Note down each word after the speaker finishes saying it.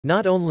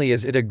Not only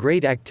is it a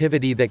great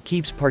activity that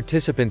keeps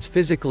participants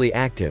physically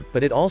active,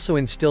 but it also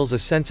instills a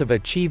sense of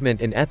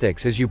achievement and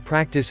ethics as you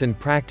practice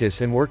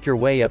and work your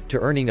way up to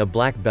earning a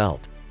black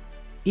belt.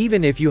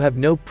 Even if you have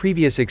no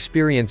previous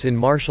experience in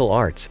martial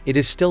arts, it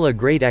is still a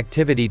great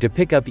activity to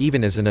pick up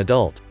even as an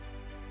adult.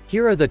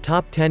 Here are the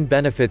top 10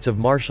 benefits of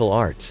martial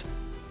arts.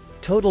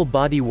 Total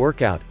body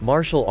workout.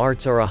 Martial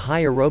arts are a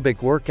high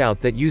aerobic workout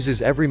that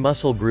uses every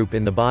muscle group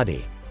in the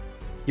body.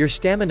 Your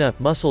stamina,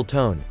 muscle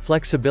tone,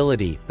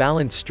 flexibility,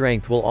 balance,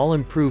 strength will all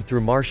improve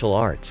through martial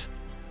arts.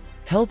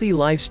 Healthy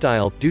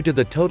lifestyle. Due to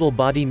the total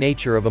body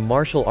nature of a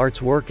martial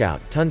arts workout,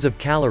 tons of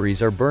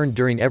calories are burned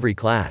during every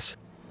class.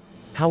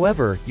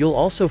 However, you'll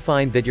also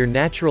find that your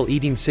natural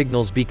eating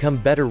signals become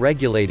better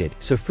regulated,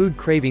 so food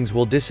cravings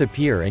will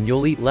disappear and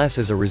you'll eat less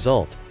as a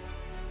result.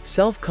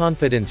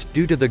 Self-confidence.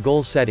 Due to the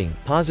goal setting,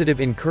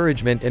 positive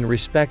encouragement and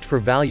respect for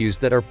values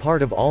that are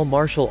part of all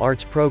martial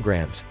arts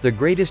programs, the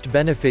greatest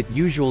benefit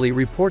usually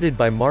reported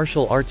by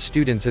martial arts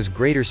students is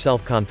greater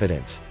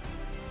self-confidence.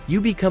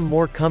 You become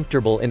more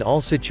comfortable in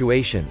all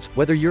situations,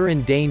 whether you're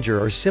in danger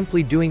or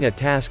simply doing a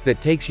task that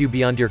takes you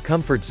beyond your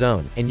comfort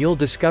zone, and you'll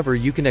discover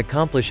you can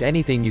accomplish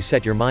anything you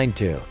set your mind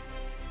to.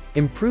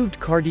 Improved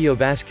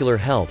cardiovascular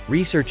health.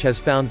 Research has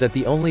found that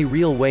the only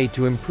real way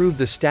to improve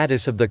the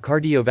status of the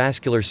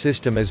cardiovascular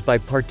system is by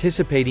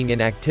participating in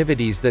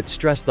activities that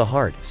stress the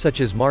heart, such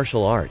as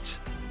martial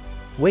arts.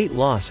 Weight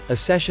loss. A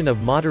session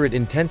of moderate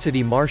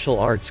intensity martial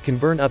arts can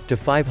burn up to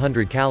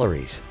 500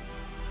 calories.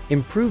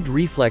 Improved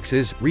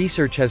reflexes.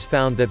 Research has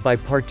found that by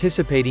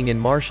participating in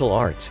martial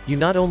arts, you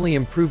not only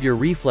improve your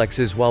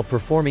reflexes while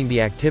performing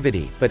the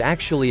activity, but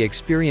actually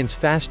experience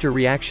faster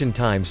reaction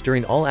times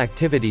during all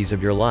activities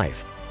of your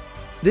life.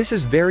 This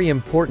is very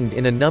important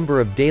in a number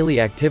of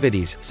daily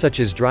activities, such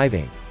as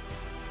driving.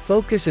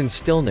 Focus and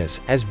stillness.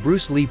 As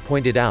Bruce Lee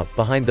pointed out,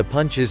 behind the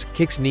punches,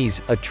 kicks,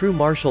 knees, a true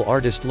martial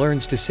artist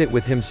learns to sit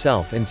with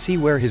himself and see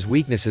where his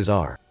weaknesses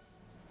are.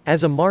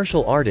 As a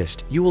martial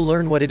artist, you will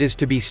learn what it is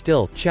to be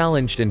still,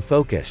 challenged and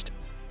focused.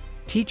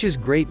 Teaches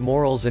great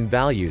morals and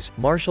values.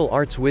 Martial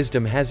arts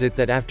wisdom has it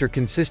that after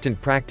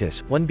consistent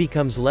practice, one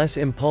becomes less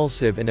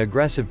impulsive and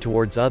aggressive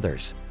towards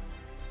others.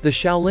 The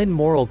Shaolin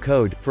Moral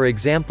Code, for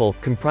example,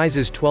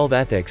 comprises 12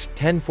 ethics,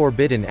 10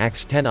 forbidden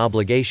acts, 10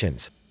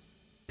 obligations.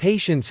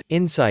 Patience,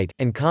 insight,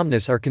 and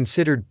calmness are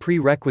considered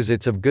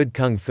prerequisites of good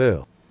kung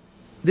fu.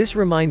 This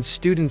reminds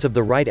students of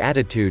the right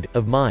attitude,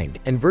 of mind,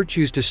 and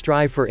virtues to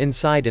strive for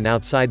inside and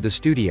outside the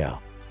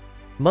studio.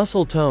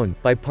 Muscle tone.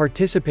 By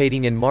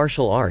participating in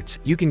martial arts,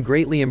 you can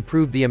greatly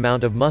improve the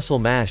amount of muscle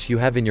mass you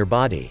have in your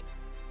body.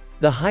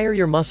 The higher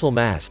your muscle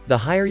mass, the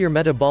higher your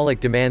metabolic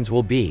demands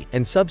will be,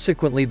 and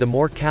subsequently the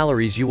more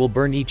calories you will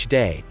burn each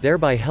day,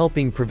 thereby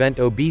helping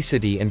prevent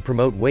obesity and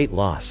promote weight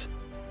loss.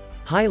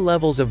 High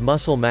levels of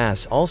muscle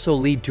mass also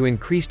lead to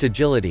increased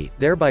agility,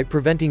 thereby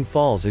preventing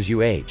falls as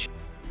you age.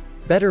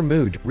 Better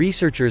mood.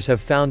 Researchers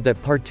have found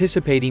that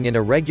participating in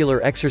a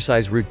regular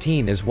exercise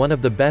routine is one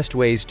of the best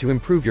ways to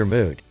improve your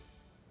mood.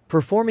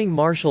 Performing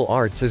martial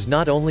arts is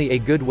not only a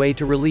good way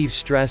to relieve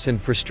stress and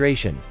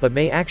frustration, but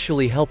may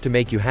actually help to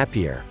make you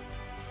happier.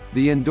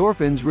 The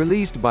endorphins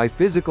released by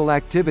physical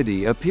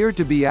activity appear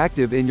to be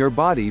active in your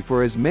body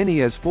for as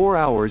many as 4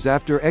 hours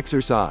after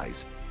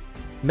exercise.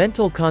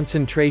 Mental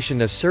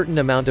concentration. A certain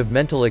amount of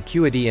mental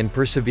acuity and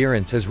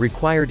perseverance is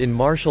required in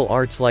martial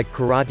arts like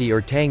karate or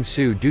tang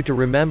soo due to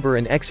remember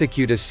and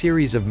execute a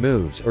series of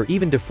moves or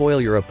even to foil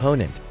your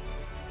opponent.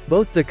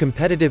 Both the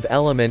competitive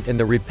element and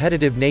the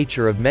repetitive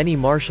nature of many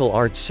martial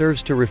arts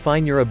serves to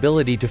refine your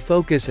ability to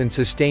focus and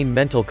sustain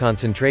mental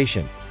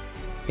concentration.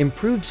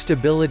 Improved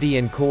stability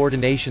and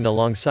coordination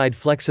alongside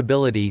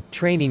flexibility.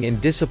 Training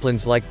in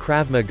disciplines like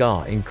Krav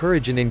Maga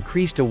encourage an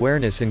increased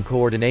awareness and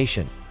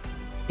coordination.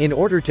 In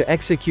order to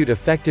execute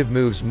effective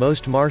moves,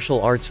 most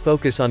martial arts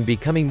focus on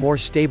becoming more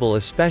stable,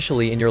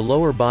 especially in your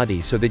lower body,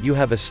 so that you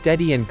have a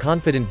steady and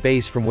confident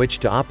base from which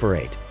to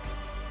operate.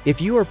 If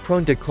you are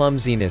prone to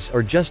clumsiness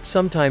or just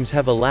sometimes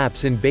have a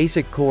lapse in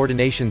basic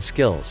coordination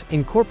skills,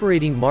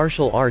 incorporating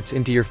martial arts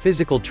into your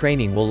physical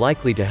training will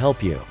likely to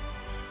help you.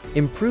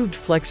 Improved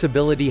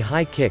flexibility.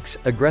 High kicks,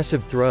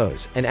 aggressive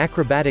throws, and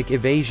acrobatic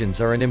evasions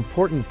are an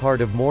important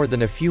part of more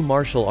than a few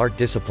martial art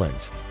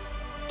disciplines.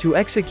 To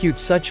execute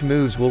such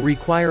moves will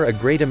require a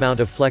great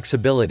amount of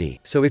flexibility,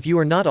 so if you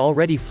are not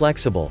already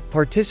flexible,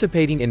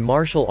 participating in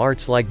martial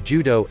arts like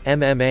Judo,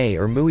 MMA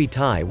or Muay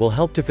Thai will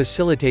help to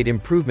facilitate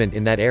improvement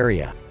in that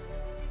area.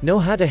 Know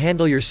how to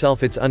handle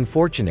yourself. It's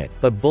unfortunate,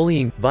 but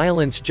bullying,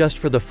 violence just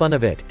for the fun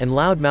of it, and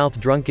loudmouth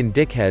drunken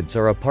dickheads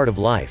are a part of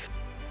life.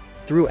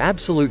 Through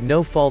absolute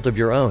no fault of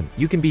your own,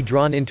 you can be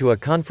drawn into a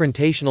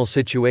confrontational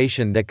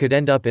situation that could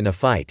end up in a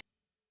fight.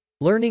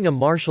 Learning a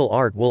martial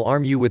art will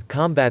arm you with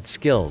combat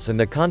skills and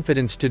the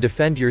confidence to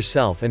defend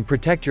yourself and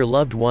protect your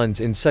loved ones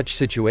in such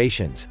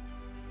situations.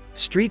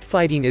 Street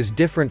fighting is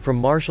different from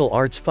martial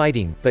arts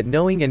fighting, but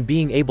knowing and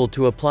being able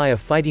to apply a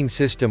fighting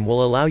system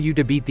will allow you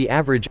to beat the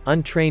average,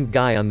 untrained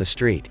guy on the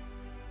street.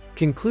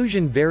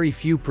 Conclusion: very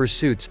few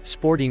pursuits,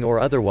 sporting or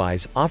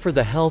otherwise, offer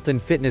the health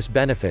and fitness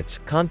benefits,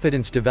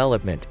 confidence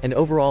development, and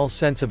overall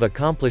sense of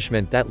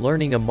accomplishment that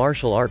learning a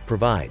martial art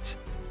provides.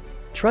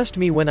 Trust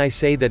me when I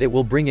say that it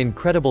will bring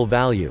incredible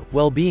value,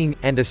 well-being,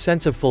 and a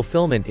sense of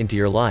fulfillment into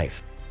your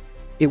life.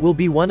 It will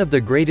be one of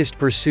the greatest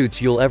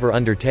pursuits you'll ever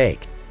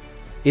undertake.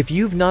 If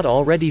you've not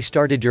already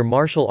started your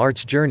martial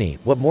arts journey,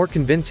 what more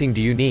convincing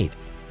do you need?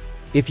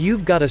 If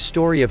you've got a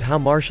story of how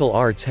martial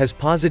arts has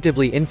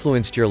positively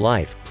influenced your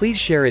life, please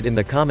share it in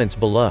the comments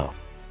below.